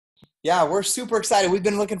Yeah, we're super excited. We've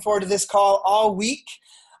been looking forward to this call all week.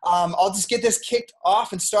 I'll just get this kicked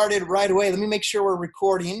off and started right away. Let me make sure we're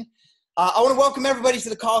recording. I want to welcome everybody to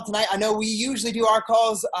the call tonight. I know we usually do our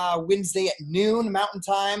calls Wednesday at noon Mountain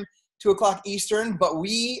Time, 2 o'clock Eastern, but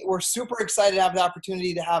we were super excited to have the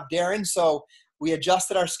opportunity to have Darren. So we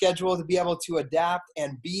adjusted our schedule to be able to adapt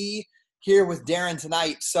and be here with Darren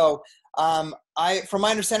tonight. So from my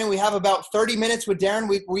understanding, we have about 30 minutes with Darren.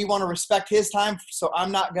 We want to respect his time, so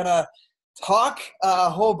I'm not going to talk a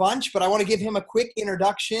whole bunch, but I want to give him a quick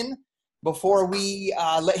introduction before we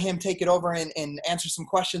let him take it over and answer some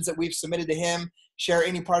questions that we've submitted to him, share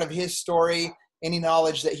any part of his story, any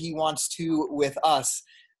knowledge that he wants to with us.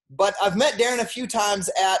 But I've met Darren a few times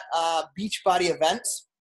at Beachbody events.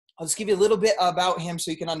 I'll just give you a little bit about him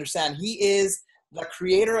so you can understand. He is the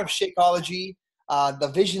creator of Shakeology,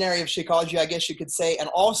 the visionary of Shakeology, I guess you could say, and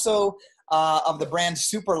also of the brand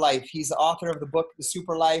Super Life. He's the author of the book, The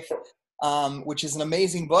Super Life, which is an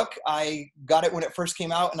amazing book. I got it when it first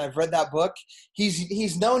came out, and I've read that book.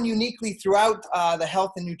 He's known uniquely throughout the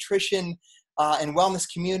health and nutrition and wellness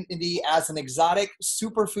community as an exotic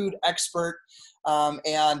superfood expert,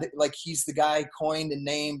 and like he's the guy coined and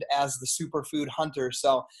named as the superfood hunter.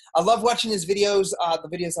 So I love watching his videos, the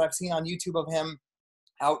videos that I've seen on YouTube of him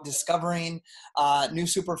out discovering new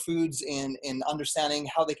superfoods and understanding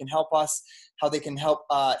how they can help us, how they can help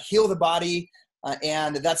heal the body.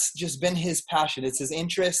 And that's just been his passion. It's his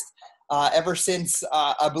interest ever since,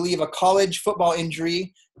 I believe, a college football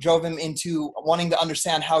injury drove him into wanting to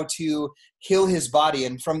understand how to heal his body.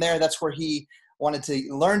 And from there, that's where he wanted to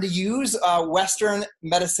learn to use Western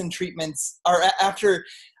medicine treatments, or after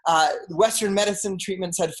Western medicine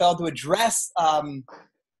treatments had failed to address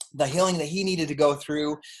the healing that he needed to go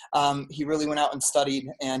through. He really went out and studied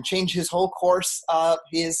and changed his whole course of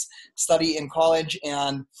his study in college,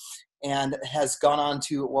 and has gone on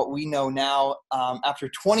to what we know now, after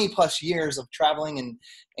 20 plus years of traveling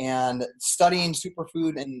and studying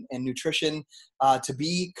superfood and nutrition, to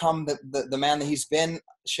become the man that he's been.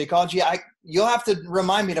 Shakeology, you'll have to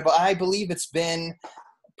remind me, but I believe it's been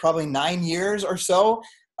probably 9 years or so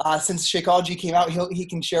since Shakeology came out. He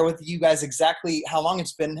can share with you guys exactly how long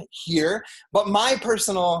it's been here. But my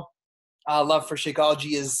personal love for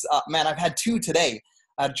Shakeology is, man, I've had two today.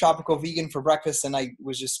 I had a tropical vegan for breakfast, and I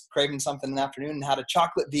was just craving something in the afternoon and had a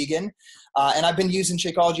chocolate vegan. And I've been using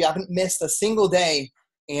Shakeology. I haven't missed a single day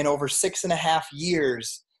in over 6.5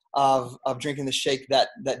 years of drinking the shake that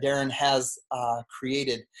Darren has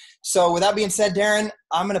created. So with that being said, Darren,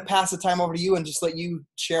 I'm going to pass the time over to you and just let you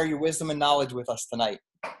share your wisdom and knowledge with us tonight.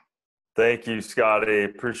 Thank you, Scotty.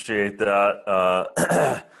 Appreciate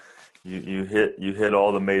that. You hit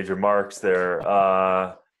all the major marks there.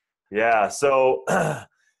 Yeah. So,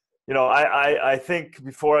 I think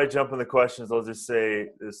before I jump in the questions, I'll just say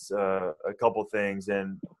this, a couple things.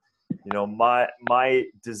 And, my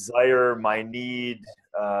desire, my need,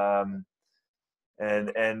 and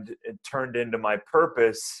it turned into my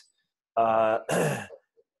purpose. My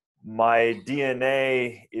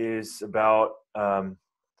DNA is about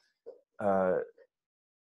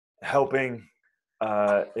helping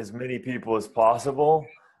as many people as possible.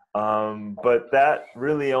 But that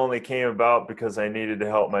really only came about because I needed to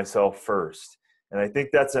help myself first. And I think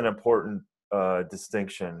that's an important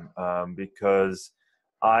distinction, because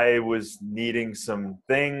I was needing some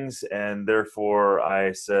things, and therefore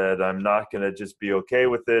I said, I'm not going to just be okay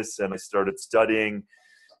with this. And I started studying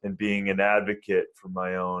and being an advocate for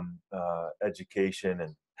my own education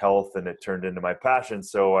and health, and it turned into my passion.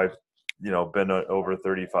 So I've been over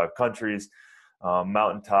 35 countries,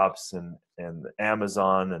 mountaintops and the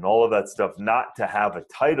Amazon and all of that stuff, not to have a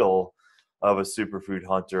title of a superfood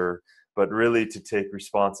hunter, but really to take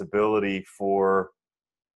responsibility for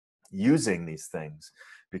using these things.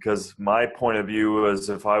 Because my point of view was,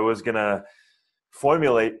 if I was going to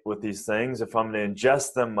formulate with these things, if I'm going to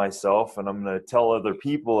ingest them myself and I'm going to tell other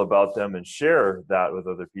people about them and share that with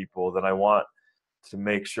other people, then I want to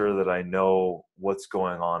make sure that I know what's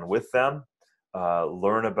going on with them,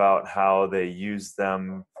 learn about how they use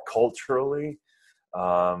them culturally,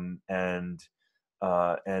 and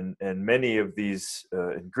many of these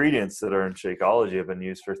ingredients that are in Shakeology have been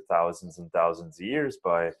used for thousands and thousands of years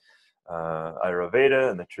by Ayurveda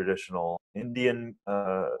and the traditional Indian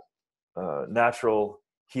natural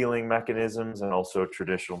healing mechanisms, and also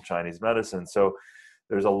traditional Chinese medicine. So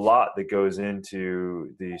there's a lot that goes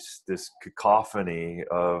into this cacophony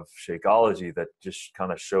of Shakeology that just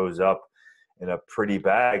kind of shows up in a pretty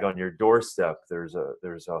bag on your doorstep. There's a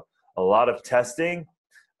lot of testing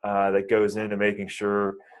that goes into making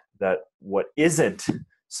sure that what isn't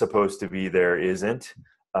supposed to be there isn't.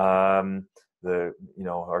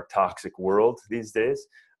 our toxic world these days,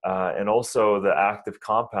 and also the active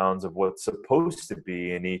compounds of what's supposed to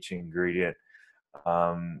be in each ingredient.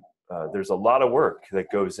 There's a lot of work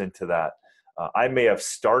that goes into that. I may have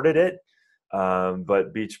started it,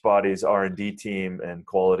 but Beachbody's R&D team and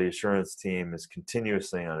quality assurance team is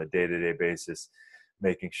continuously on a day-to-day basis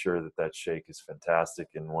making sure that that shake is fantastic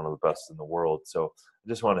and one of the best in the world. So I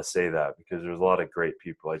just want to say that because there's a lot of great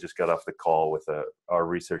people. I just got off the call with our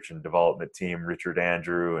research and development team, Richard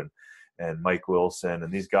Andrew and Mike Wilson,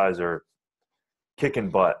 and these guys are kicking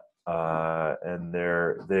butt. And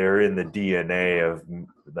they're in the DNA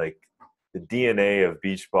of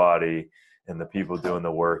Beachbody, and the people doing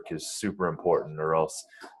the work is super important, or else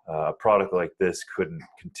a product like this couldn't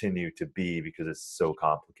continue to be because it's so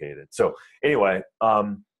complicated. So anyway,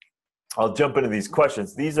 I'll jump into these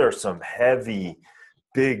questions. These are some heavy,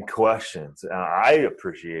 big questions. I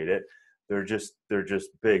appreciate it. They're just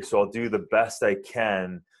big. So I'll do the best I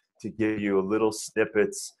can to give you a little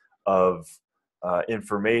snippets of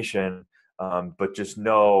information, but just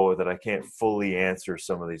know that I can't fully answer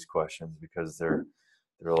some of these questions because they're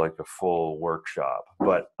like a full workshop.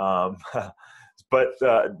 But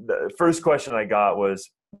the first question I got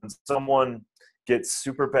was, when someone gets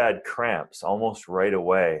super bad cramps almost right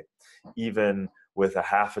away, even with a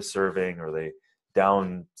half a serving, or they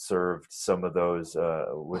down served some of those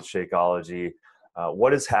with Shakeology,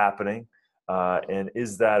 what is happening? And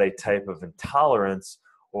is that a type of intolerance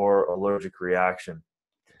or allergic reaction?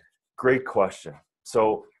 Great question.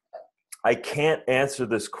 So I can't answer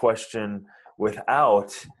this question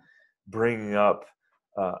without bringing up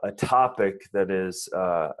a topic that is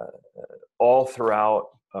all throughout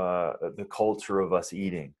the culture of us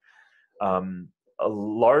eating.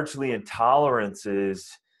 Largely intolerances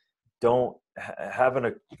don't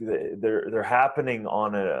they're happening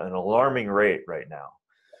on an alarming rate right now.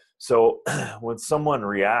 So when someone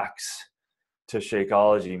reacts to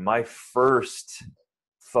Shakeology, my first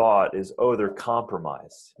thought is, oh, they're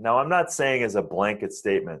compromised. Now, I'm not saying as a blanket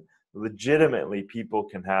statement. Legitimately, people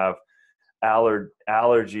can have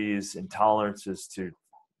allergies, intolerances to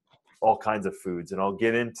all kinds of foods, and I'll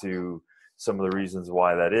get into some of the reasons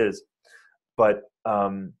why that is. But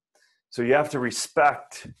so you have to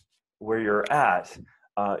respect where you're at.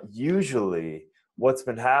 Usually, what's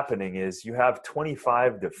been happening is you have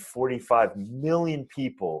 25 to 45 million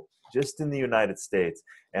people just in the United States,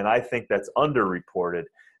 and I think that's underreported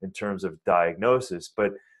in terms of diagnosis,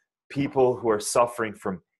 but people who are suffering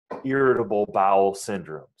from irritable bowel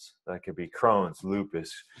syndromes. That could be Crohn's,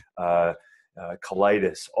 lupus,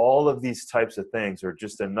 colitis. All of these types of things are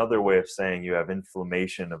just another way of saying you have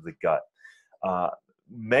inflammation of the gut.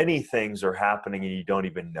 Many things are happening and you don't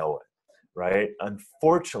even know it, right?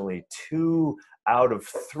 Unfortunately, 2 out of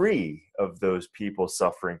 3 of those people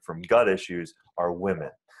suffering from gut issues are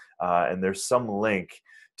women. And there's some link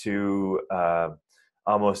to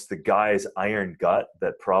almost the guy's iron gut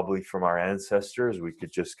that probably from our ancestors, we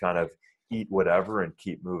could just kind of eat whatever and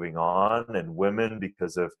keep moving on. And women,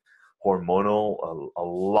 because of hormonal, a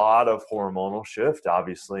lot of hormonal shift,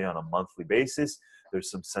 obviously on a monthly basis, there's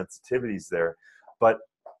some sensitivities there. But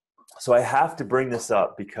so I have to bring this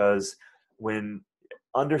up because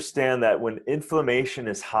understand that when inflammation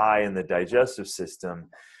is high in the digestive system,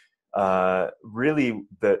 really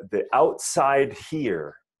the outside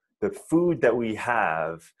here, the food that we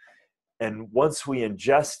have, and once we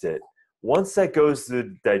ingest it, once that goes to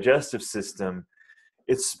the digestive system,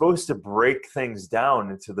 it's supposed to break things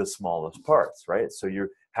down into the smallest parts, right? So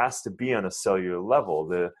has to be on a cellular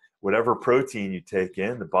level. Whatever protein you take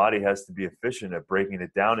in, the body has to be efficient at breaking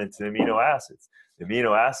it down into amino acids. The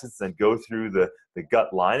amino acids then go through the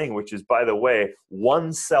gut lining, which is, by the way,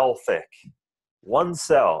 1 cell thick. 1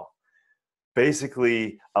 cell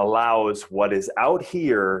basically allows what is out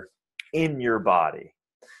here in your body.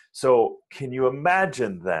 So can you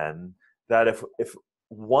imagine then that if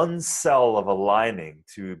 1 cell of a lining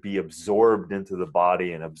to be absorbed into the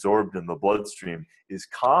body and absorbed in the bloodstream is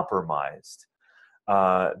compromised,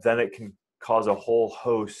 then it can cause a whole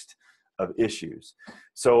host of issues.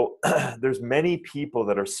 So there's many people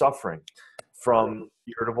that are suffering from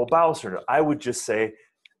irritable bowel syndrome. I would just say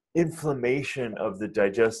inflammation of the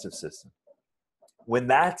digestive system. When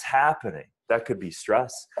that's happening, that could be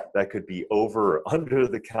stress, that could be over or under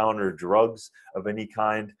the counter drugs of any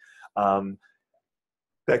kind.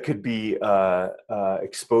 That could be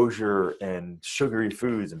exposure and sugary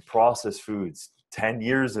foods and processed foods. 10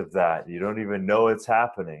 years of that, you don't even know it's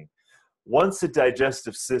happening. Once the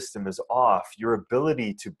digestive system is off, your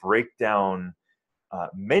ability to break down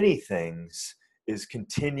many things is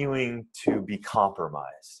continuing to be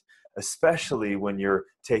compromised. especially when you're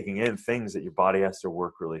taking in things that your body has to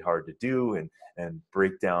work really hard to do and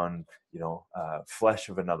break down, flesh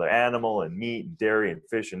of another animal and meat and dairy and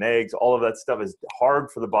fish and eggs. All of that stuff is hard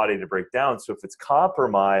for the body to break down. So if it's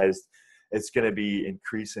compromised, it's going to be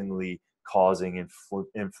increasingly causing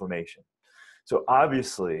inflammation. So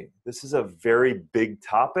obviously, this is a very big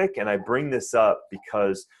topic, and I bring this up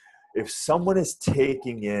because if someone is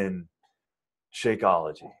taking in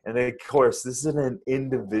Shakeology, and of course, this is an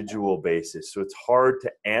individual basis, so it's hard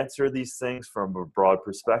to answer these things from a broad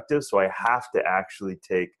perspective, so I have to actually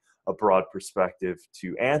take a broad perspective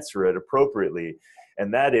to answer it appropriately,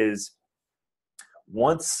 and that is,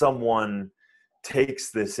 once someone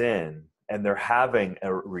takes this in and they're having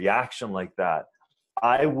a reaction like that,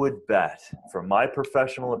 I would bet, from my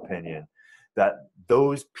professional opinion, that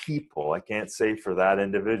those people, I can't say for that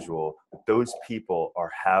individual, but those people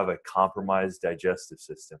have a compromised digestive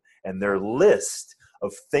system, and their list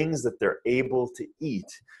of things that they're able to eat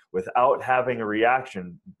without having a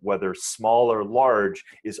reaction, whether small or large,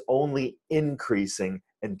 is only increasing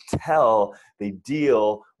until they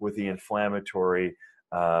deal with the inflammatory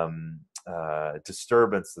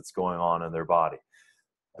disturbance that's going on in their body.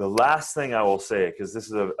 The last thing I will say, because this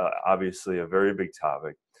is obviously a very big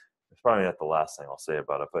topic, it's probably not the last thing I'll say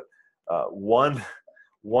about it, but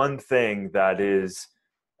one thing that is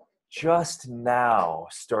just now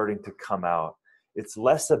starting to come out, it's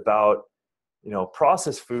less about,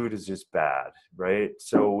 processed food is just bad, right?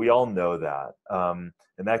 So we all know that. And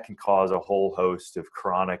that can cause a whole host of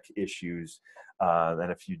chronic issues.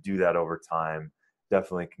 And if you do that over time,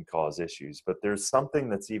 definitely can cause issues. But there's something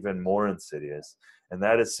that's even more insidious, and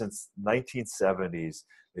that is, since 1970s,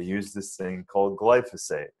 they use this thing called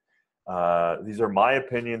glyphosate. These are my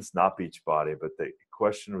opinions, not Beachbody, but the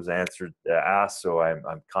question was asked, so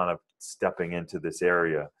I'm kind of stepping into this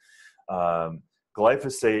area.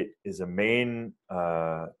 Glyphosate is a main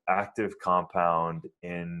active compound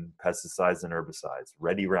in pesticides and herbicides,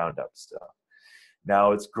 Ready Roundup stuff.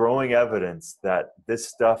 Now, it's growing evidence that this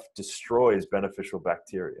stuff destroys beneficial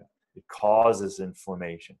bacteria. It causes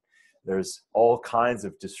inflammation. There's all kinds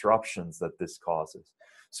of disruptions that this causes.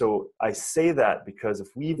 So I say that because if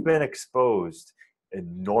we've been exposed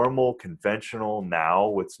in normal, conventional, now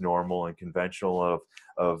what's normal and conventional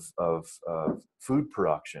of food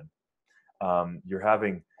production, you're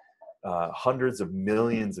having hundreds of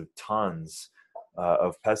millions of tons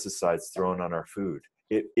of pesticides thrown on our food.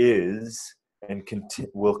 It is and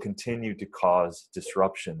will continue to cause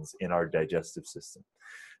disruptions in our digestive system.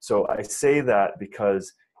 So I say that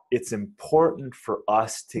because it's important for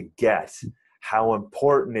us to get how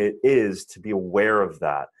important it is to be aware of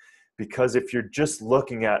that. Because if you're just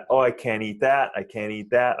looking at, oh, I can't eat that, I can't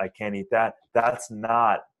eat that, I can't eat that, that's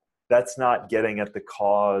not getting at the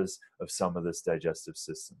cause of some of this digestive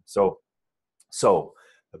system. So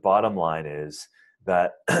the bottom line is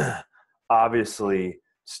that obviously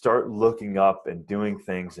start looking up and doing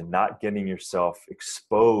things and not getting yourself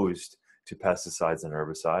exposed to pesticides and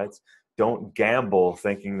herbicides. Don't gamble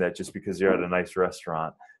thinking that just because you're at a nice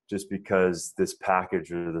restaurant, just because this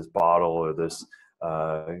package or this bottle or this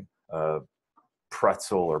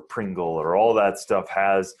pretzel or Pringle or all that stuff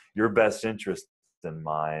has your best interest in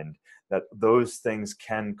mind, that those things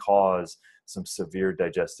can cause some severe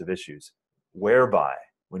digestive issues. Whereby,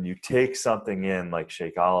 when you take something in like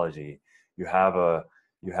Shakeology, you have a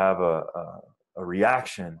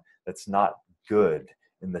reaction that's not good,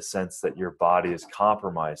 in the sense that your body is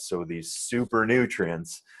compromised. So these super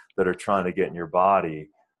nutrients that are trying to get in your body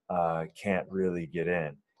can't really get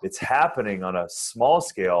in. It's happening on a small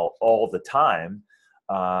scale all the time,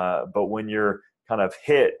 but when you're kind of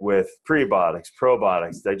hit with prebiotics,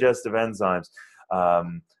 probiotics, digestive enzymes,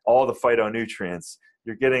 all the phytonutrients,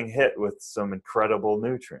 you're getting hit with some incredible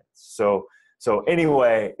nutrients. So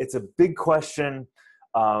anyway, it's a big question,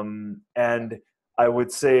 and I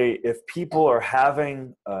would say if people are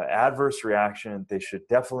having adverse reaction, they should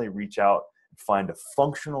definitely reach out and find a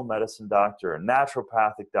functional medicine doctor, a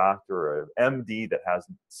naturopathic doctor, or an MD that has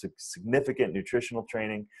significant nutritional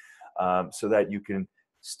training, so that you can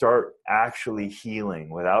start actually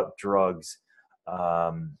healing without drugs.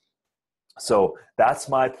 So that's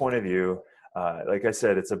my point of view. Like I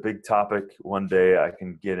said, it's a big topic. One day I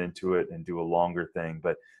can get into it and do a longer thing,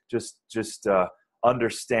 but just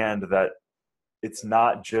understand that it's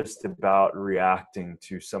not just about reacting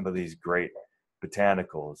to some of these great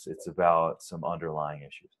botanicals. It's about some underlying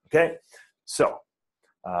issues. Okay, so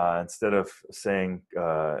instead of saying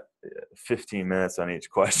 15 minutes on each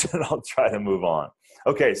question, I'll try to move on.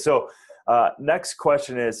 Okay, so next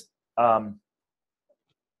question is how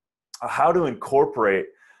to incorporate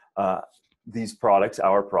these products,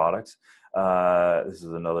 our products, this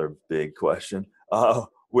is another big question,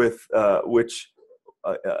 with which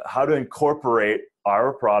how to incorporate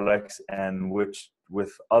our products and which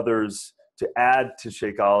with others to add to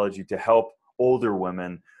Shakeology to help older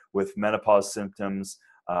women with menopause symptoms,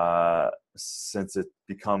 since it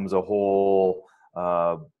becomes a whole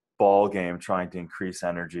ball game trying to increase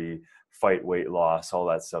energy, fight weight loss, all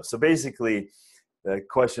that stuff. So basically, the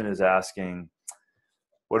question is asking,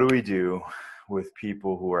 what do we do with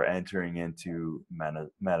people who are entering into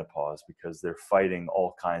menopause, because they're fighting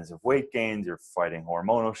all kinds of weight gains, they're fighting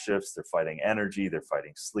hormonal shifts, they're fighting energy, they're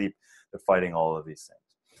fighting sleep, they're fighting all of these things.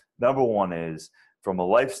 Number one is, from a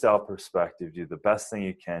lifestyle perspective, do the best thing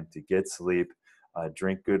you can to get sleep,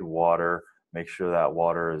 drink good water, make sure that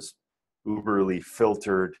water is uberly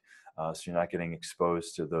filtered, so you're not getting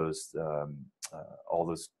exposed to those all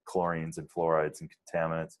those chlorines and fluorides and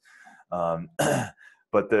contaminants.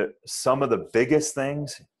 But some of the biggest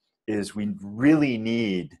things is we really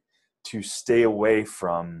need to stay away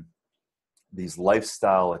from these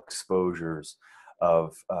lifestyle exposures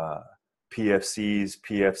of PFCs,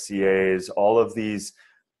 PFCAs, all of these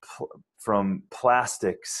from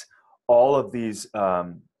plastics, all of these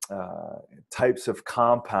types of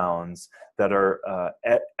compounds that are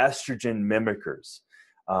estrogen mimickers.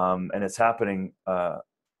 And it's happening, as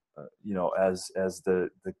the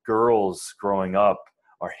girls growing up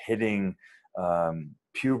are hitting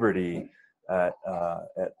puberty at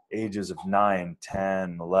ages of 9,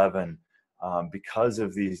 10, 11, because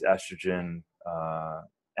of these estrogen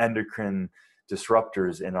endocrine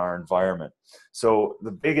disruptors in our environment. So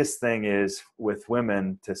the biggest thing is with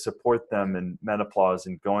women, to support them in menopause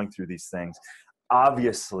and going through these things.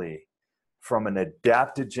 Obviously, from an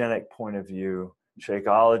adaptogenic point of view,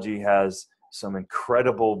 Shakeology has some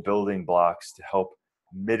incredible building blocks to help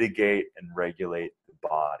mitigate and regulate the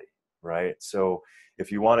body, right? So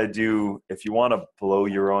if you want to blow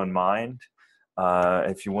your own mind,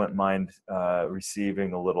 if you wouldn't mind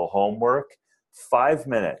receiving a little homework, 5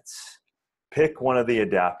 minutes, pick one of the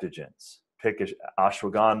adaptogens. Pick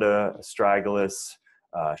ashwagandha, astragalus,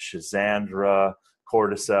 schizandra,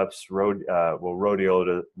 cordyceps,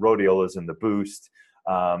 rhodiola is in the boost,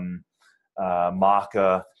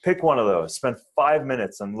 maca. Pick one of those. Spend 5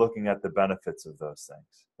 minutes on looking at the benefits of those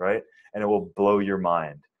things, right? And it will blow your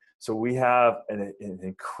mind. So we have an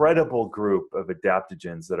incredible group of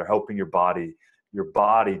adaptogens that are helping your body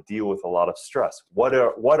deal with a lot of stress. What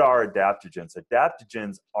are adaptogens?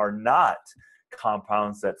 Adaptogens are not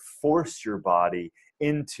compounds that force your body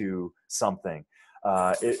into something.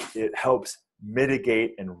 It helps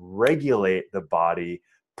mitigate and regulate the body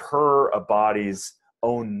per a body's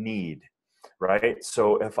own need, right?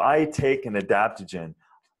 So if I take an adaptogen,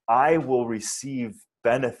 I will receive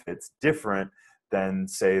benefits different than,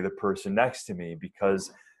 say, the person next to me,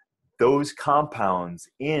 because those compounds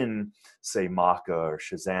in, say, maca or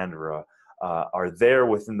schizandra are there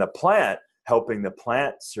within the plant, helping the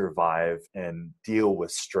plant survive and deal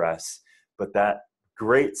with stress. But that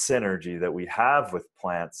great synergy that we have with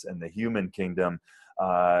plants and the human kingdom,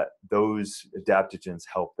 those adaptogens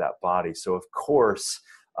help that body. So of course,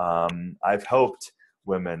 I've helped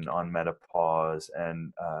women on menopause,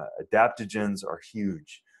 and adaptogens are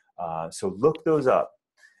huge. So look those up.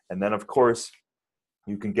 And then of course,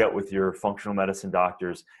 you can get with your functional medicine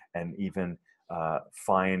doctors and even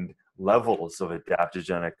find levels of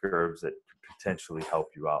adaptogenic herbs that could potentially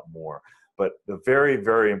help you out more. But the very,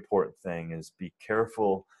 very important thing is be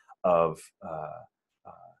careful of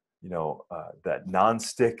that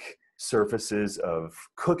nonstick surfaces of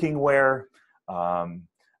cooking ware.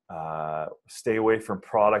 Stay away from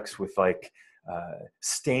products with like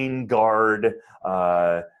stain guard,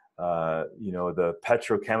 the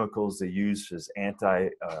petrochemicals they use as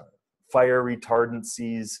fire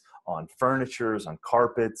retardancies on furnitures, on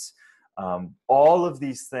carpets. All of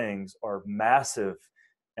these things are massive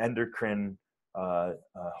endocrine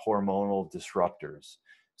hormonal disruptors.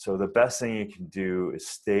 So the best thing you can do is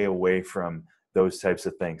stay away from those types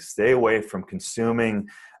of things. Stay away from consuming,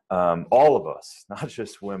 all of us, not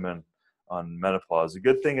just women on menopause. The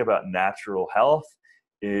good thing about natural health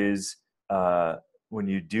is when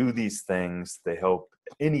you do these things, they help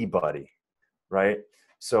anybody, right?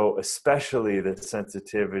 So especially the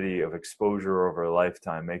sensitivity of exposure over a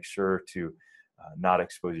lifetime, make sure to not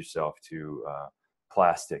expose yourself to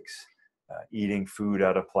plastics, eating food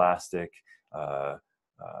out of plastic,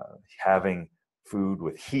 having food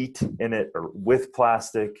with heat in it or with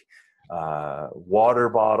plastic, water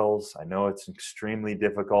bottles. I know it's extremely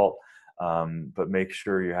difficult, but make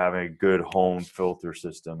sure you're having a good home filter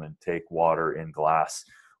system and take water in glass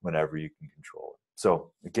whenever you can control it.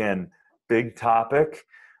 So again, big topic,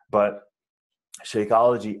 but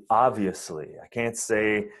Shakeology, obviously, I can't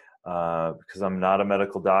say because I'm not a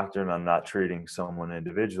medical doctor and I'm not treating someone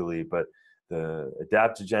individually, but the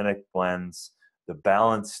adaptogenic blends, the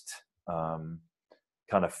balanced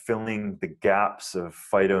kind of filling the gaps of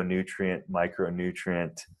phytonutrient,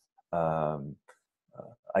 micronutrient um,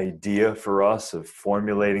 idea for us of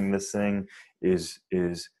formulating this thing is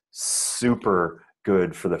super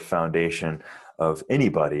good for the foundation of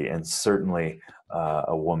anybody, and certainly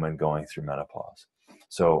a woman going through menopause.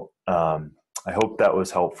 So I hope that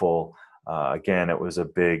was helpful. Again, it's a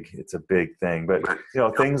big thing, but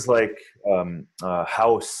things like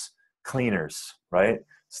house cleaners, right?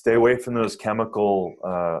 Stay away from those chemical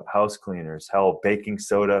house cleaners. Hell, baking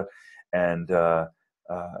soda and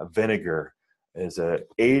vinegar is a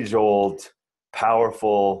age-old,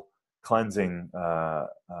 powerful cleansing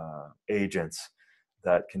agents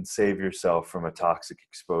that can save yourself from a toxic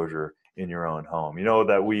exposure in your own home. You know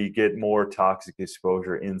that we get more toxic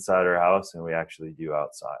exposure inside our house than we actually do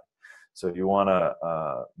outside. So you want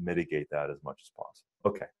to mitigate that as much as possible.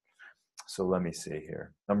 Okay, so let me see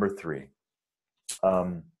here. Number 3.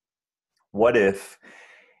 What if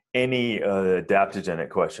any adaptogenic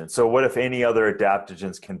question? So what if any other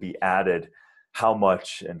adaptogens can be added? How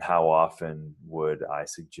much and how often would I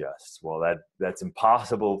suggest? Well, that's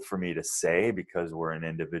impossible for me to say because we're an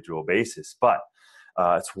individual basis, but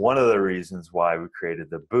it's one of the reasons why we created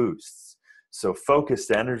the boosts. So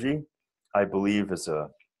focused energy, I believe, is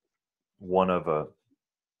one of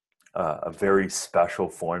a very special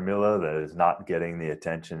formula that is not getting the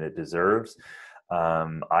attention it deserves.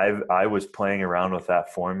 I was playing around with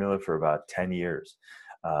that formula for about 10 years.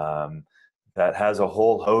 That has a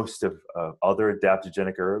whole host of other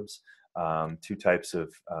adaptogenic herbs, 2 types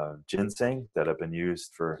of ginseng that have been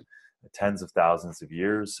used for tens of thousands of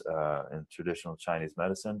years in traditional Chinese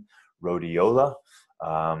medicine, rhodiola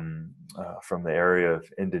from the area of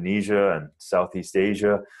Indonesia and Southeast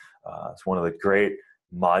Asia. It's one of the great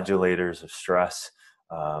modulators of stress,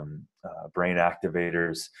 brain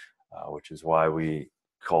activators, which is why we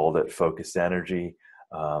called it focused energy.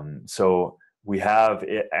 So we have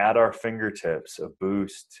it at our fingertips, a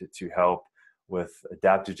boost to help with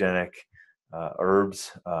adaptogenic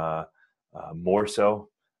herbs, more so.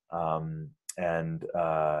 And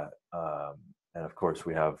of course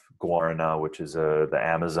we have guarana, which is the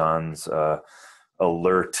Amazon's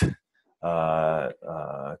alert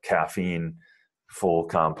caffeine full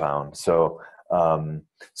compound. So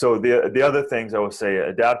the other things I will say,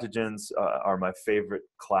 adaptogens are my favorite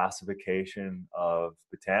classification of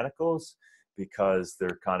botanicals because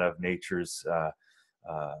they're kind of nature's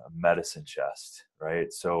medicine chest,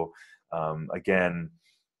 right? So again,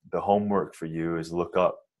 the homework for you is look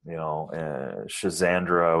up,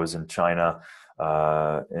 Schizandra. I was in China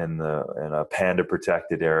in a panda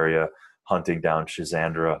protected area hunting down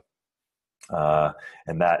Schizandra,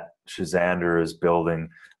 and that Schizandra is building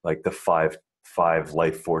like the five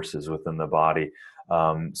life forces within the body.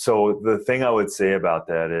 So the thing I would say about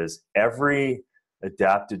that is every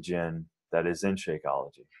adaptogen that is in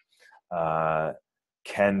Shakeology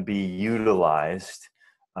can be utilized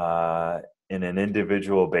in an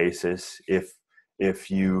individual basis if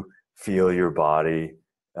you feel your body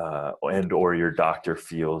and or your doctor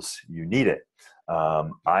feels you need it.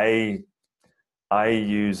 I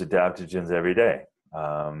use adaptogens every day.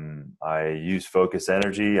 I use focus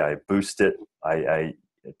energy. I boost it. I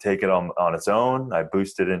take it on its own. I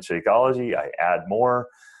boost it in Shakeology. I add more.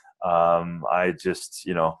 I just,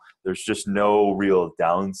 there's just no real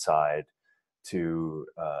downside to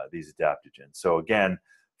these adaptogens. So again,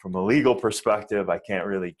 from a legal perspective, I can't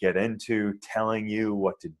really get into telling you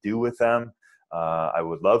what to do with them. I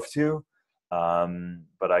would love to,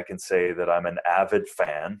 but I can say that I'm an avid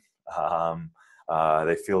fan.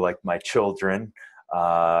 They feel like my children,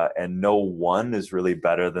 and no one is really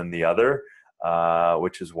better than the other,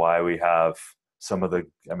 which is why we have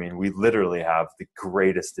we literally have the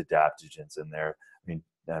greatest adaptogens in there.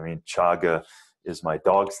 I mean, Chaga is my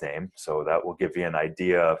dog's name, so that will give you an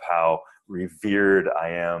idea of how revered I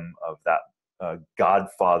am of that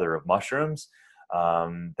godfather of mushrooms.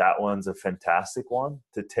 That one's a fantastic one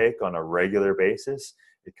to take on a regular basis.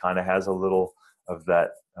 It kind of has a little of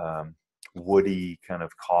that woody kind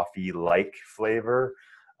of coffee-like flavor.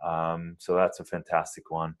 So that's a fantastic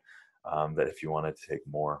one that if you wanted to take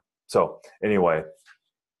more. So anyway,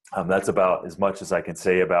 that's about as much as I can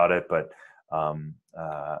say about it, but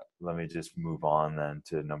let me just move on then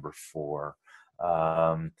to number 4.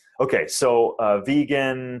 Okay, so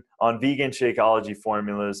vegan Shakeology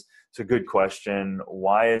formulas. It's a good question.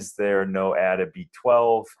 Why is there no added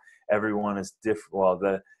B12? Everyone is different. Well,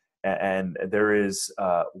 and there is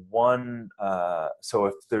one. So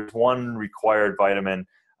if there's one required vitamin,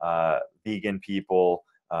 vegan people,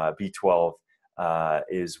 B12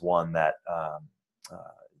 is one that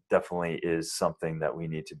definitely is something that we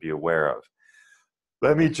need to be aware of.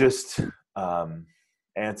 Let me just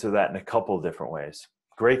answer that in a couple of different ways.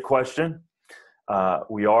 Great question.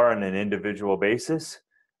 We are on an individual basis.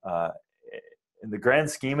 In the grand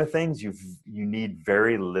scheme of things, you need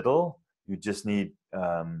very little. You just need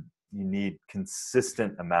you need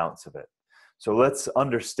consistent amounts of it. So let's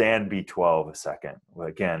understand B12 a second.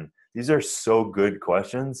 Again, these are so good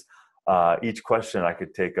questions. Each question I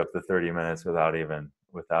could take up to 30 minutes without even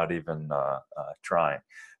trying.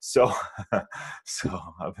 So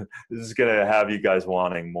this is going to have you guys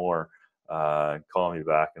wanting more. Call me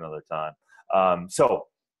back another time. So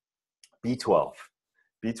B12.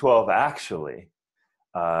 B12 actually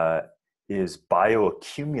is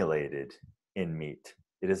bioaccumulated in meat.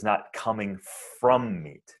 It is not coming from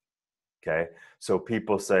meat. Okay. So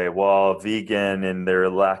people say, well, vegan and they're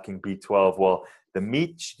lacking B12. Well, the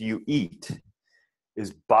meat you eat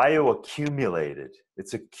is bioaccumulated.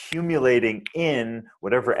 It's accumulating in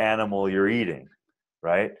whatever animal you're eating,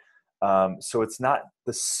 right? So it's not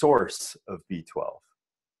the source of B12.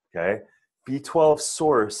 Okay. B12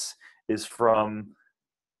 source is from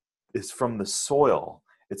the soil.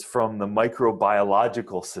 It's from the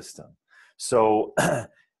microbiological system. So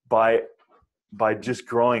by just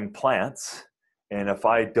growing plants, and if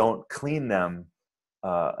I don't clean them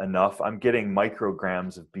enough, I'm getting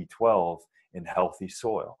micrograms of B12 in healthy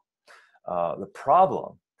soil. The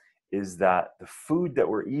problem is that the food that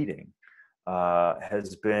we're eating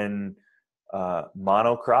has been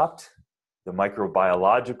monocropped. The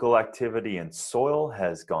microbiological activity in soil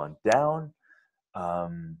has gone down.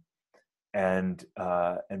 And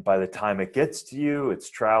by the time it gets to you, it's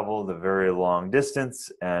traveled a very long distance,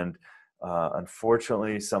 and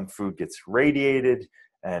unfortunately, some food gets radiated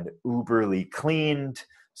and uberly cleaned,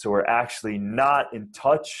 so we're actually not in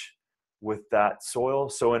touch with that soil.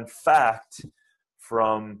 So in fact,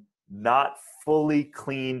 from not fully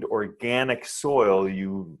cleaned organic soil,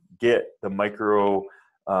 you get the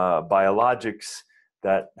microbiologics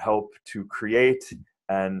that help to create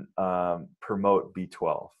and promote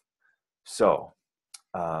B12. So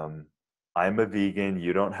I'm a vegan.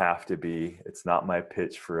 You don't have to be. It's not my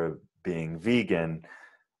pitch for being vegan,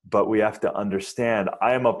 but we have to understand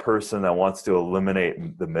I am a person that wants to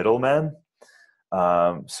eliminate the middlemen.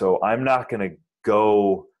 So I'm not going to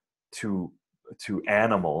go to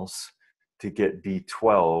animals to get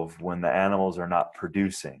B12 when the animals are not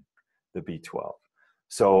producing the B12.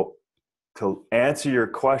 So to answer your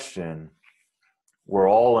question, we're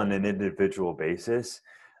all on an individual basis.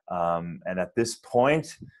 And at this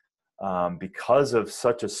point, because of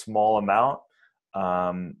such a small amount,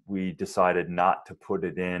 we decided not to put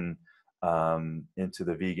it in into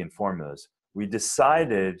the vegan formulas. We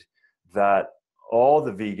decided that all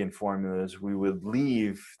the vegan formulas, we would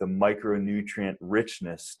leave the micronutrient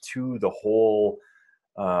richness to the whole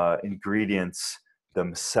ingredients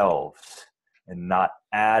themselves and not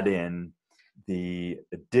add in the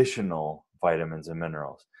additional vitamins and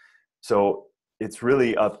minerals. So it's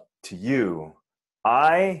really up to you.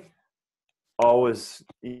 I always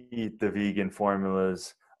eat the vegan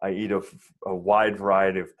formulas. I eat a wide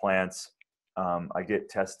variety of plants. I get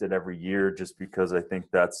tested every year just because I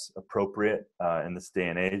think that's appropriate in this day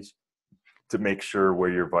and age to make sure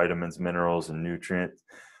where your vitamins, minerals, and nutrients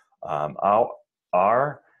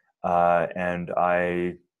are. And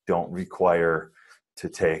I don't require to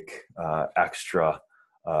take extra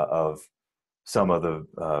of some of the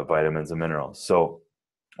vitamins and minerals. So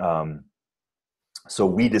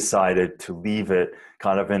we decided to leave it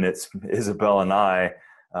kind of in its, Isabel and I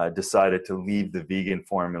decided to leave the vegan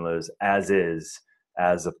formulas as is,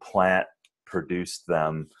 as a plant produced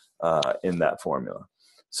them in that formula.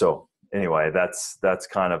 So anyway, that's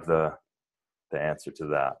kind of the answer to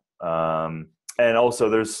that. And also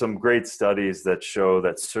there's some great studies that show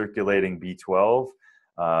that circulating B12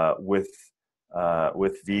 with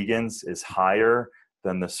vegans is higher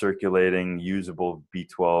than the circulating usable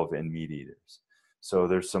B12 in meat eaters. So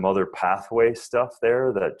there's some other pathway stuff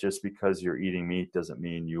there that just because you're eating meat doesn't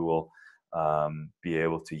mean you will be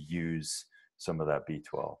able to use some of that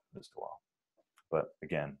B12 as well. But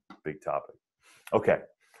again, big topic. Okay,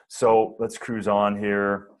 so let's cruise on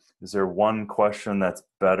here. Is there one question that's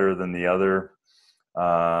better than the other?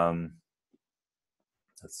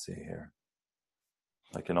 Let's see here.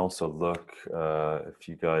 I can also look if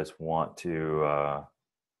you guys want to.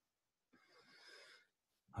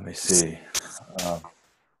 Let me see. Do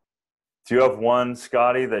you have one,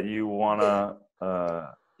 Scotty, that you want to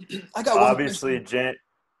I got one Obviously, question.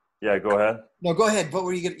 Yeah, go ahead. No, go ahead. What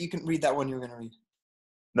were you gonna, you can read that one you were going to read.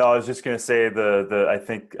 No, I was just going to say I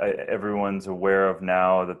think everyone's aware of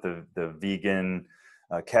now that the vegan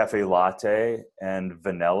cafe latte and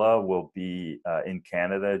vanilla will be in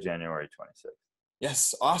Canada January 26th.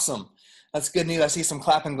 Yes, awesome. That's good news. I see some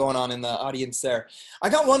clapping going on in the audience there. I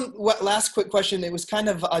got one last quick question. It was kind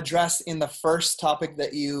of addressed in the first topic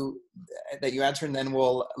that you answered, and then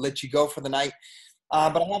we'll let you go for the night.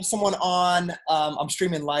 But I have someone on. I'm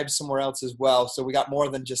streaming live somewhere else as well, so we got more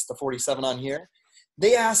than just the 47 on here.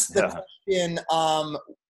 They asked the Yeah. question,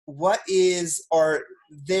 what is, or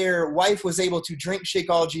their wife was able to drink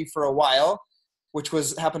Shakeology for a while, which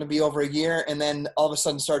was happened to be over a year, and then all of a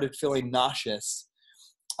sudden started feeling nauseous.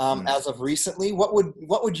 Mm. As of recently, what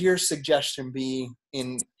would your suggestion be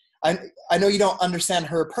in, I, I know you don't understand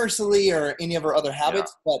her personally or any of her other Yeah.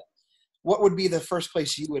 habits, but what would be the first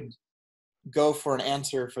place you would go for an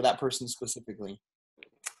answer for that person specifically?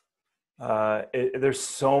 There's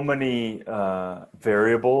so many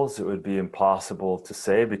variables. It would be impossible to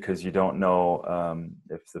say because you don't know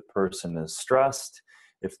if the person is stressed,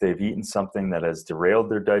 if they've eaten something that has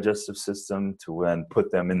derailed their digestive system to then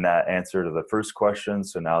put them in that answer to the first question.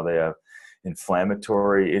 So now they have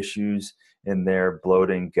inflammatory issues in their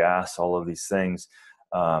bloating, gas, all of these things,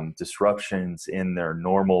 disruptions in their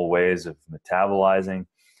normal ways of metabolizing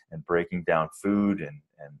and breaking down food and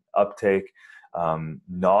uptake.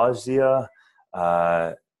 Nausea,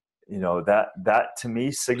 that to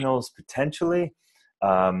me signals potentially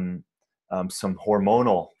some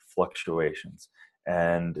hormonal fluctuations,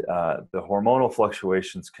 and the hormonal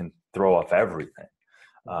fluctuations can throw off everything.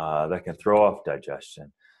 That can throw off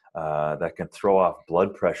digestion. That can throw off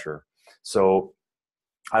blood pressure. So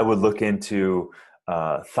I would look into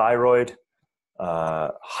thyroid,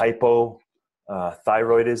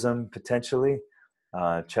 hypothyroidism potentially.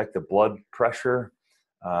 Check the blood pressure.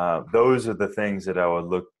 Those are the things that I would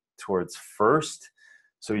look towards first.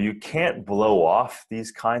 So you can't blow off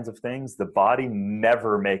these kinds of things. The body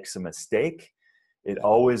never makes a mistake. It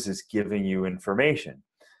always is giving you information.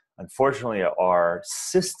 Unfortunately, our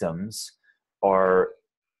systems are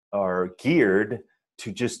geared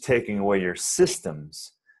to just taking away your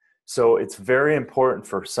systems. So it's very important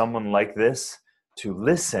for someone like this to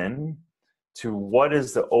listen to what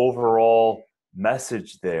is the overall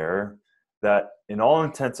message there, that in all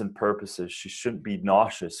intents and purposes, she shouldn't be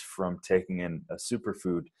nauseous from taking in a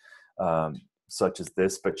superfood such as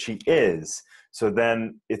this, but she is. So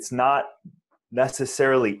then it's not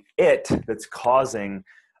necessarily it that's causing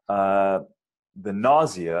the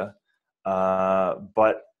nausea,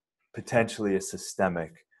 but potentially a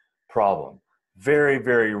systemic problem. Very,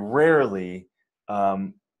 very rarely,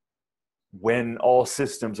 when all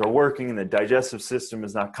systems are working and the digestive system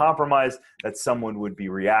is not compromised, that someone would be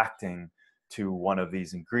reacting to one of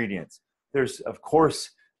these ingredients. There's, of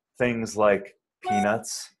course, things like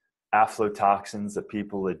peanuts, aflatoxins that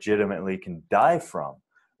people legitimately can die from,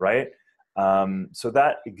 right? So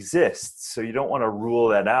that exists. So you don't want to rule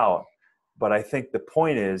that out. But I think the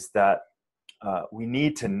point is that we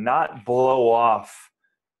need to not blow off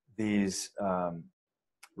these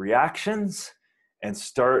reactions and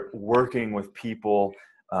start working with people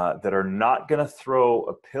that are not going to throw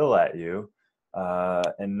a pill at you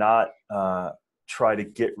and not try to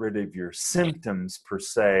get rid of your symptoms per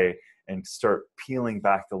se, and start peeling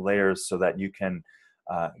back the layers so that you can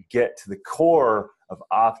get to the core of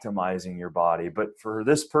optimizing your body. But for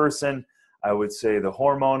this person, I would say there's a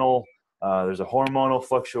hormonal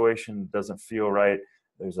fluctuation that doesn't feel right.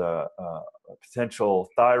 There's a potential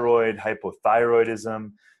thyroid,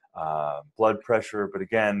 hypothyroidism, blood pressure. But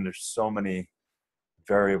again, there's so many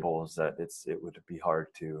variables that it would be hard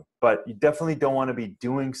to. But you definitely don't want to be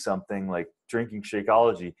doing something like drinking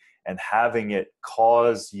Shakeology and having it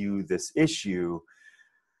cause you this issue.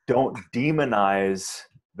 Don't demonize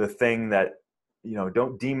the thing that,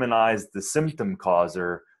 don't demonize the symptom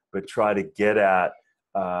causer, but try to get at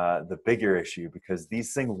the bigger issue, because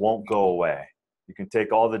these things won't go away. You can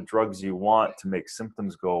take all the drugs you want to make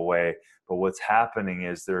symptoms go away, but what's happening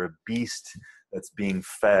is they're a beast that's being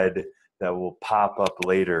fed that will pop up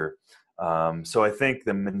later. So I think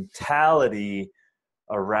the mentality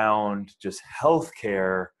around just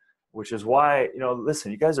healthcare, which is why,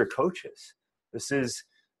 listen, you guys are coaches. This is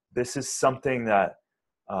something that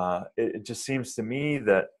it just seems to me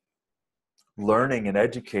that learning and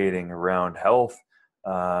educating around health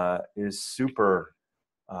is super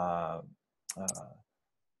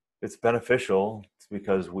it's beneficial. It's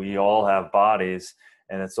because we all have bodies,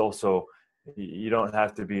 and it's also, you don't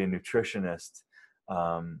have to be a nutritionist,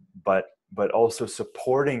 but also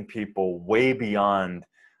supporting people way beyond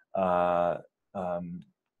uh, um,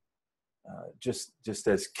 just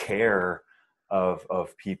as care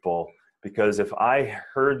of people. Because if I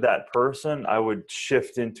heard that person, I would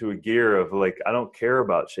shift into a gear of like, I don't care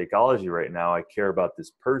about Shakeology right now. I care about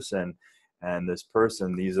this person, and this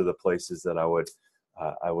person, these are the places that I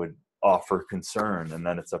would offer concern, and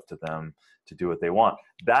then it's up to them to do what they want.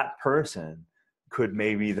 That person could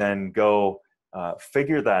maybe then go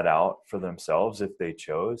figure that out for themselves if they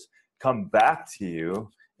chose, come back to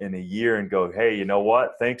you in a year and go, hey, you know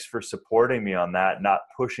what? Thanks for supporting me on that, not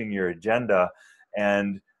pushing your agenda.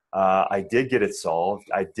 And I did get it solved.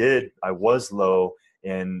 I was low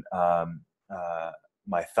in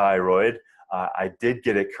my thyroid. I did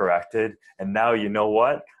get it corrected. And now, you know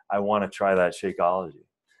what? I want to try that Shakeology.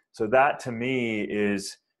 So that to me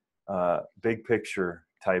is big picture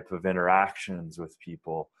type of interactions with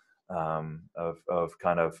people, of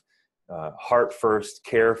kind of heart first,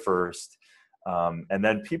 care first. And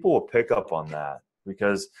then people will pick up on that.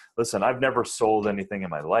 Because listen, I've never sold anything in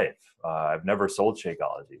my life. I've never sold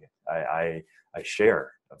Shakeology. I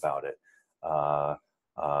share about it,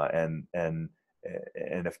 and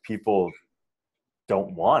if people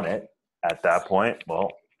don't want it at that point,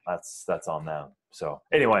 well, that's on them. So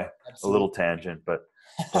anyway, absolutely. A little tangent, but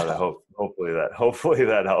hopefully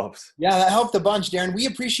that helps. Yeah, that helped a bunch, Darren. We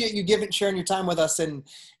appreciate you sharing your time with us. And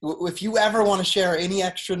if you ever want to share any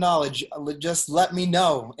extra knowledge, just let me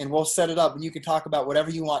know and we'll set it up and you can talk about whatever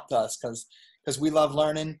you want to us because we love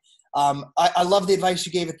learning. I love the advice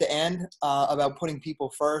you gave at the end about putting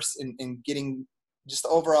people first and getting just the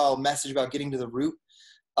overall message about getting to the root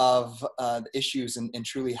of the issues and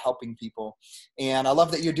truly helping people. And I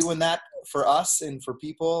love that you're doing that for us and for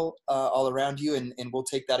people all around you. And we'll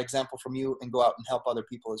take that example from you and go out and help other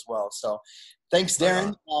people as well. So thanks,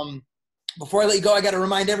 Darren. Before I let you go, I got to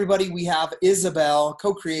remind everybody we have Isabel,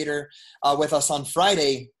 co-creator, with us on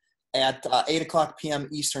Friday at 8:00 p.m.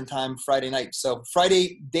 Eastern time, Friday night. So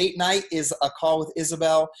Friday date night is a call with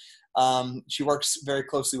Isabel. She works very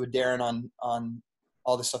closely with Darren on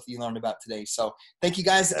all the stuff that you learned about today. So thank you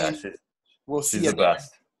guys. Yeah, and we'll see you. She's the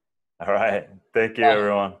best. All right. Thank you,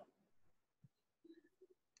 everyone.